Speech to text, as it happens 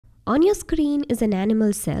on your screen is an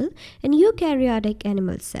animal cell, an eukaryotic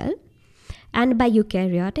animal cell. And by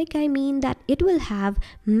eukaryotic, I mean that it will have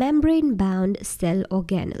membrane-bound cell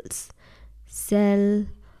organelles. Cell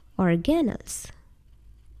organelles.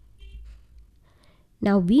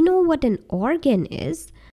 Now we know what an organ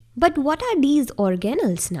is, but what are these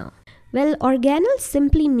organelles now? Well, organelles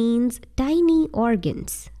simply means tiny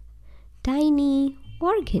organs. Tiny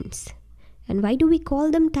organs. And why do we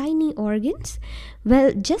call them tiny organs?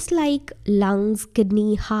 Well, just like lungs,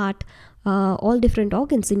 kidney, heart, all different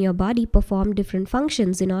organs in your body perform different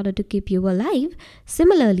functions in order to keep you alive.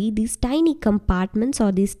 Similarly, these tiny compartments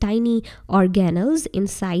or these tiny organelles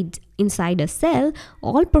inside a cell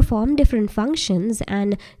all perform different functions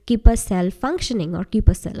and keep a cell functioning or keep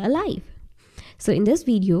a cell alive. So in this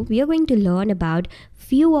video, we are going to learn about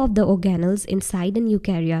few of the organelles inside an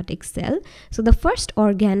eukaryotic cell. So the first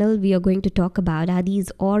organelle we are going to talk about are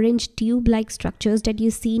these orange tube-like structures that you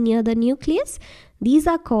see near the nucleus. These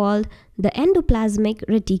are called the endoplasmic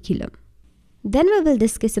reticulum. Then we will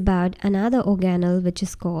discuss about another organelle which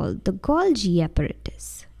is called the Golgi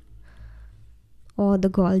apparatus or the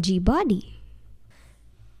Golgi body.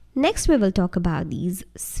 Next, we will talk about these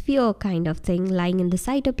sphere kind of thing lying in the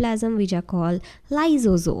cytoplasm, which are called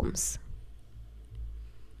lysosomes.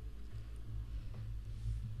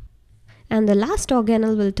 And the last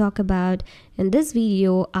organelle we'll talk about in this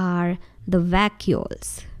video are the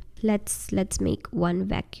vacuoles. Let's make one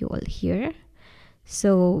vacuole here.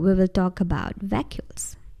 So we will talk about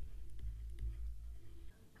vacuoles.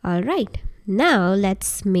 Alright, now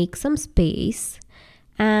let's make some space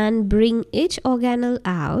and bring each organelle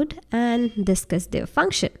out and discuss their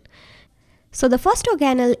function. So the first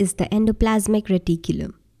organelle is the endoplasmic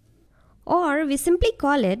reticulum, or we simply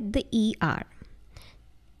call it the ER.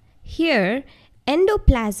 Here,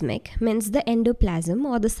 endoplasmic means the endoplasm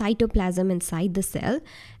or the cytoplasm inside the cell,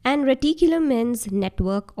 and reticulum means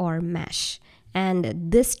network or mesh. And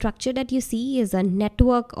this structure that you see is a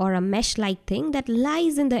network or a mesh-like thing that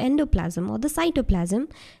lies in the endoplasm or the cytoplasm,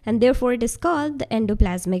 and therefore it is called the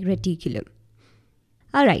endoplasmic reticulum.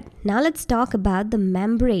 Alright, now let's talk about the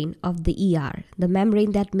membrane of the ER, the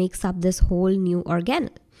membrane that makes up this whole new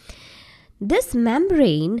organelle. This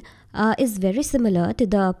membrane is very similar to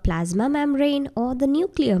the plasma membrane or the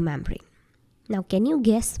nuclear membrane. Now, can you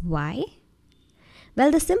guess why? Well,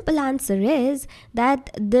 the simple answer is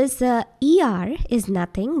that this ER is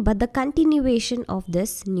nothing but the continuation of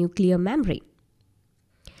this nuclear membrane.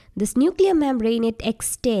 This nuclear membrane, it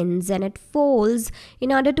extends and it folds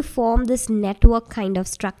in order to form this network kind of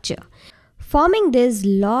structure, forming these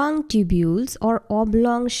long tubules or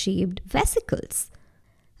oblong-shaped vesicles.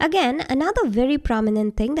 Again, another very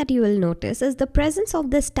prominent thing that you will notice is the presence of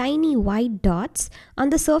these tiny white dots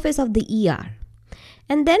on the surface of the ER.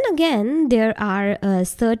 And then again, there are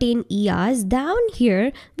certain ERs down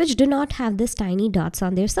here which do not have these tiny dots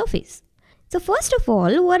on their surface. So first of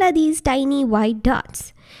all, what are these tiny white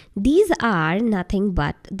dots? These are nothing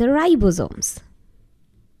but the ribosomes.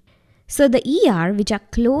 So the ER, which are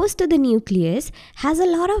close to the nucleus, has a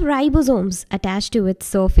lot of ribosomes attached to its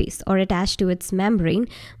surface or attached to its membrane,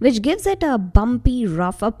 which gives it a bumpy,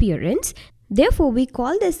 rough appearance. Therefore, we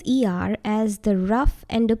call this ER as the rough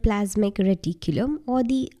endoplasmic reticulum or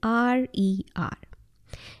the RER.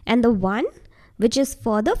 And the one which is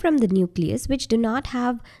further from the nucleus, which do not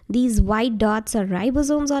have these white dots or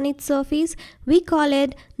ribosomes on its surface, we call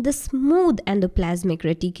it the smooth endoplasmic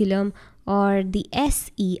reticulum or the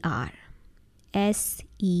SER.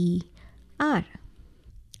 SER.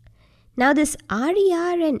 Now this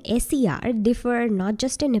RER and SER differ not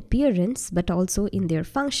just in appearance but also in their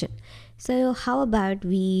function. So how about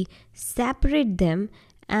we separate them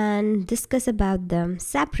and discuss about them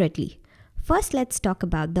separately. First, let's talk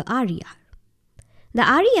about the RER. The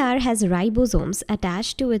RER has ribosomes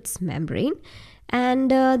attached to its membrane, and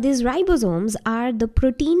these ribosomes are the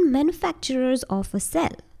protein manufacturers of a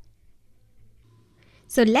cell.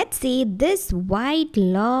 So let's say this white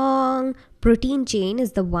long protein chain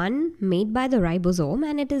is the one made by the ribosome,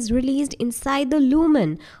 and it is released inside the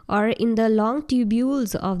lumen or in the long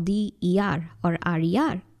tubules of the ER or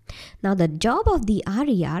RER. Now the job of the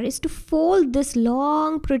RER is to fold this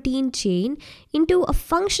long protein chain into a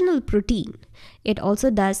functional protein. It also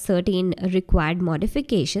does certain required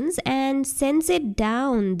modifications and sends it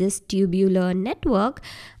down this tubular network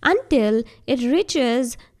until it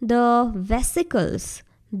reaches the vesicles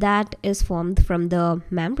that is formed from the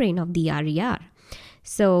membrane of the RER.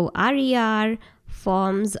 So RER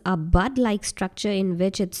forms a bud-like structure in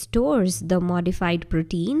which it stores the modified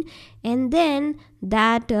protein, and then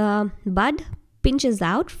that bud pinches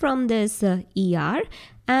out from this ER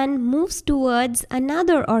and moves towards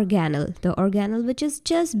another organelle, the organelle which is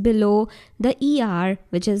just below the ER,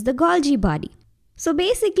 which is the Golgi body. So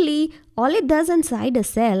basically, all it does inside a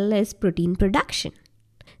cell is protein production.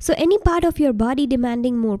 So any part of your body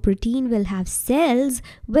demanding more protein will have cells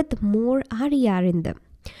with more RER in them.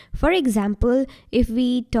 For example, if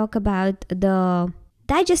we talk about the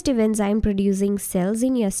digestive enzyme producing cells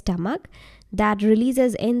in your stomach that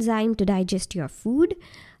releases enzyme to digest your food,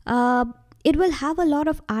 it will have a lot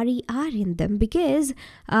of RER in them because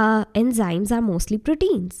enzymes are mostly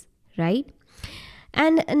proteins, right?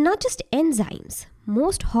 And not just enzymes.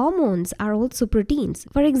 Most hormones are also proteins.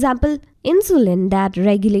 For example, insulin that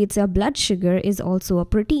regulates your blood sugar is also a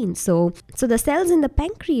protein. So the cells in the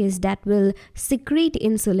pancreas that will secrete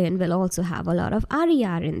insulin will also have a lot of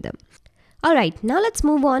RER in them. Alright, now let's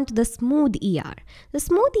move on to the smooth ER. The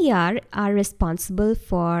smooth ER are responsible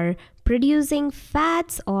for producing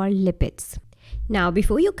fats or lipids. Now,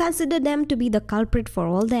 before you consider them to be the culprit for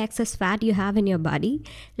all the excess fat you have in your body,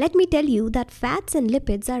 let me tell you that fats and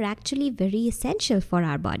lipids are actually very essential for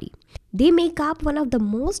our body. They make up one of the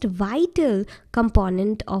most vital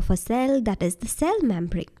component of a cell, that is the cell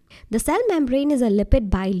membrane. The cell membrane is a lipid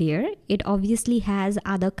bilayer. It obviously has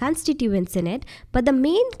other constituents in it, but the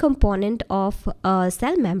main component of a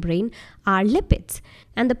cell membrane are lipids.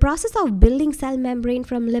 And the process of building cell membrane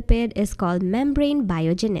from lipid is called membrane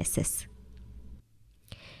biogenesis.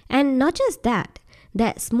 And not just that,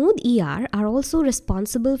 the smooth ER are also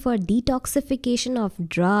responsible for detoxification of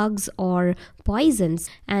drugs or poisons,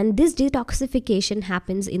 and this detoxification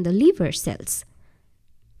happens in the liver cells.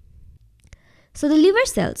 So the liver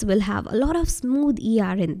cells will have a lot of smooth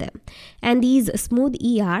ER in them, and these smooth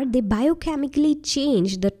ER, they biochemically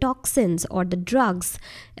change the toxins or the drugs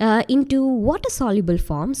into water-soluble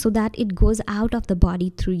form so that it goes out of the body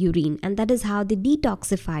through urine, and that is how they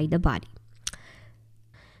detoxify the body.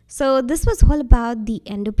 So this was all about the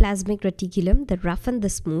endoplasmic reticulum, the rough and the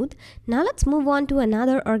smooth. Now let's move on to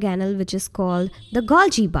another organelle which is called the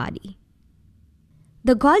Golgi body.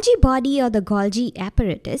 The Golgi body or the Golgi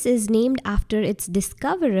apparatus is named after its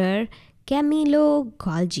discoverer Camillo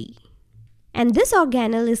Golgi. And this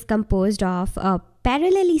organelle is composed of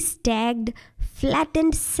parallelly stacked,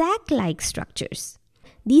 flattened sac-like structures.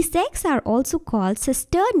 These sacs are also called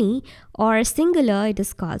cisternae, or singular it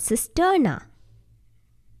is called cisterna.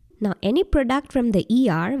 Now, any product from the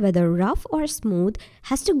ER, whether rough or smooth,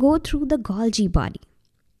 has to go through the Golgi body.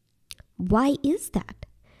 Why is that?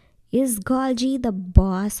 Is Golgi the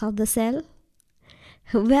boss of the cell?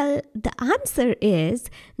 Well, the answer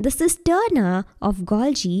is the cisterna of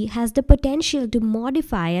Golgi has the potential to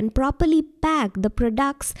modify and properly pack the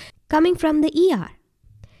products coming from the ER.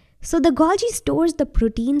 So the Golgi stores the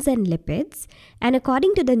proteins and lipids, and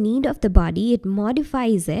according to the need of the body, it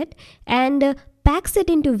modifies it and packs it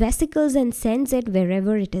into vesicles and sends it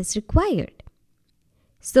wherever it is required.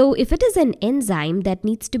 So if it is an enzyme that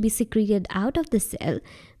needs to be secreted out of the cell,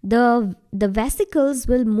 the vesicles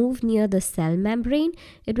will move near the cell membrane,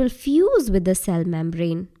 it will fuse with the cell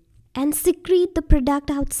membrane and secrete the product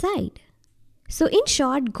outside. So in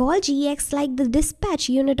short, Golgi acts like the dispatch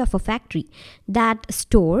unit of a factory that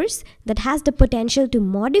stores, that has the potential to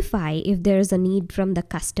modify if there is a need from the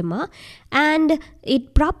customer, and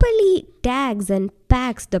it properly tags and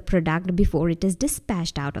packs the product before it is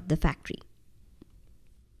dispatched out of the factory.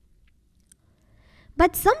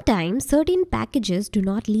 But sometimes certain packages do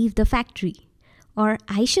not leave the factory, or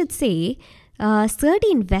I should say,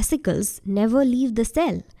 certain vesicles never leave the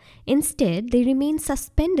cell. Instead, they remain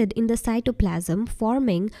suspended in the cytoplasm,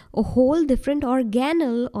 forming a whole different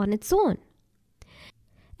organelle on its own.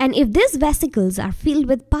 And if these vesicles are filled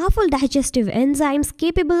with powerful digestive enzymes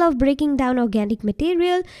capable of breaking down organic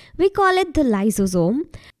material, we call it the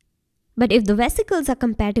lysosome. But if the vesicles are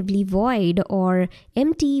comparatively void or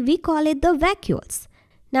empty, we call it the vacuoles.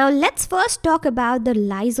 Now let's first talk about the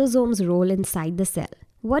lysosome's role inside the cell.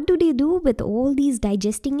 What do they do with all these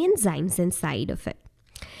digesting enzymes inside of it?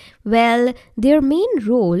 Well, their main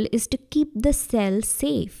role is to keep the cell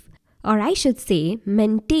safe, or I should say,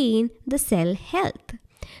 maintain the cell health.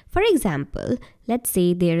 For example, let's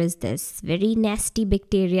say there is this very nasty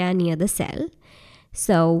bacteria near the cell.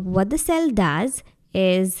 So what the cell does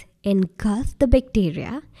is engulf the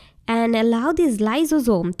bacteria and allow this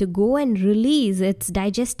lysosome to go and release its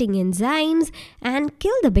digesting enzymes and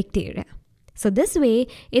kill the bacteria. So this way,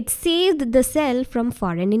 it saved the cell from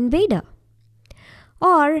foreign invader.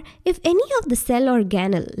 Or if any of the cell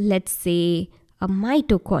organelle, let's say a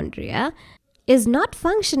mitochondria, is not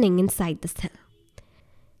functioning inside the cell,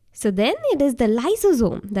 so then it is the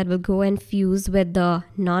lysosome that will go and fuse with the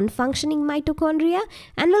non-functioning mitochondria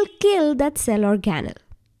and will kill that cell organelle.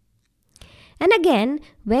 And again,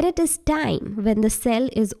 when it is time, when the cell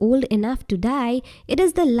is old enough to die, it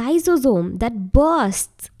is the lysosome that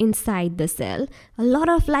bursts inside the cell. A lot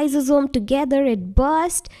of lysosome together, it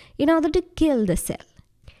bursts in order to kill the cell.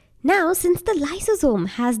 Now, since the lysosome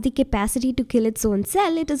has the capacity to kill its own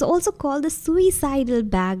cell, it is also called the suicidal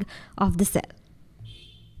bag of the cell.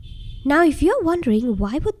 Now, if you're wondering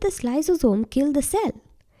why would this lysosome kill the cell,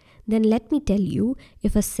 then let me tell you,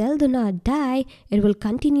 if a cell do not die, it will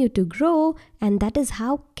continue to grow, and that is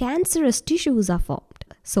how cancerous tissues are formed.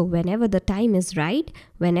 So whenever the time is right,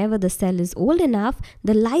 whenever the cell is old enough,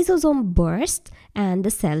 the lysosome bursts and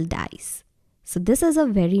the cell dies. So this is a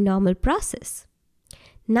very normal process.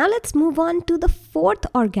 Now let's move on to the fourth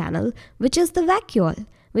organelle, which is the vacuole,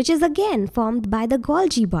 which is again formed by the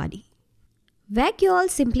Golgi body. Vacuole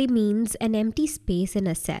simply means an empty space in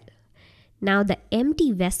a cell. Now the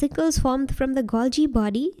empty vesicles formed from the Golgi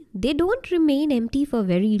body, they don't remain empty for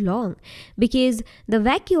very long because the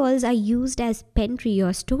vacuoles are used as pantry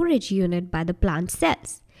or storage unit by the plant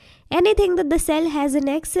cells. Anything that the cell has in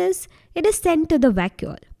excess, it is sent to the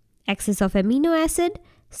vacuole. Excess of amino acid,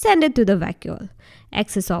 send it to the vacuole.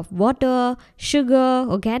 Excess of water, sugar,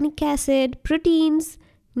 organic acid, proteins,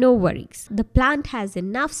 no worries. The plant has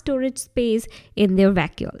enough storage space in their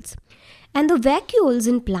vacuoles. And the vacuoles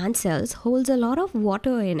in plant cells holds a lot of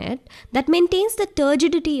water in it that maintains the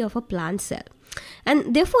turgidity of a plant cell.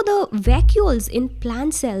 And therefore the vacuoles in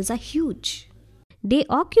plant cells are huge. They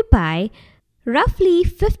occupy roughly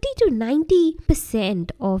 50 to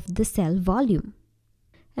 90% of the cell volume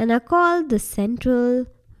and are called the central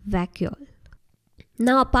vacuole.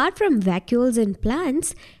 Now, apart from vacuoles in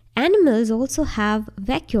plants, animals also have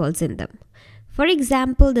vacuoles in them. For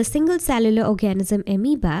example, the single cellular organism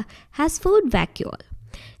amoeba has food vacuole.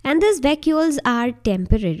 And these vacuoles are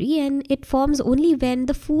temporary and it forms only when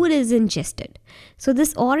the food is ingested. So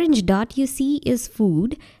this orange dot you see is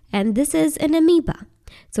food and this is an amoeba.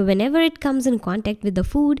 So whenever it comes in contact with the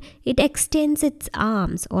food, it extends its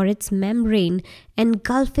arms or its membrane,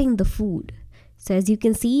 engulfing the food. So as you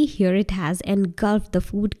can see here, it has engulfed the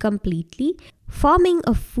food completely, forming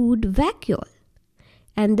a food vacuole.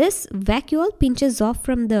 And this vacuole pinches off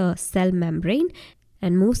from the cell membrane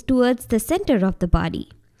and moves towards the center of the body.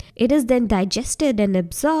 It is then digested and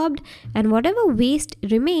absorbed, and whatever waste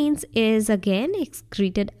remains is again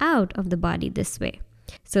excreted out of the body this way.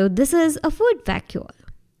 So this is a food vacuole.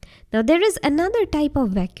 Now there is another type of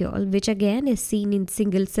vacuole which again is seen in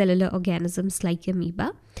single cellular organisms like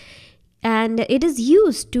amoeba. And it is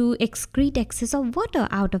used to excrete excess of water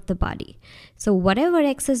out of the body. So whatever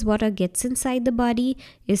excess water gets inside the body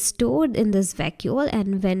is stored in this vacuole,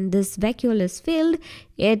 and when this vacuole is filled,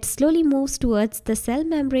 it slowly moves towards the cell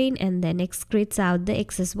membrane and then excretes out the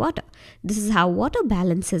excess water. This is how water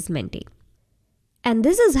balance is maintained. And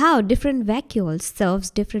this is how different vacuoles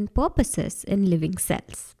serves different purposes in living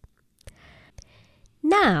cells.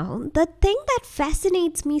 Now, the thing that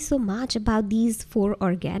fascinates me so much about these four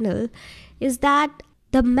organelles is that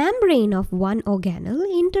the membrane of one organelle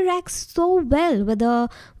interacts so well with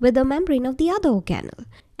the membrane of the other organelle.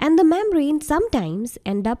 And the membrane sometimes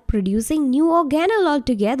end up producing new organelle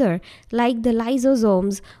altogether, like the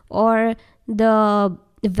lysosomes or the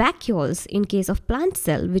vacuoles in case of plant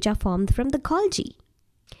cell, which are formed from the Golgi.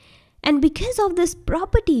 And because of this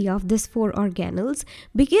property of these four organelles,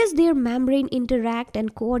 because their membrane interact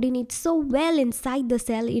and coordinate so well inside the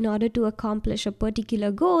cell in order to accomplish a particular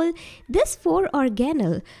goal, these four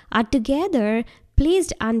organelles are together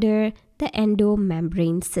placed under the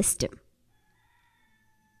endomembrane system.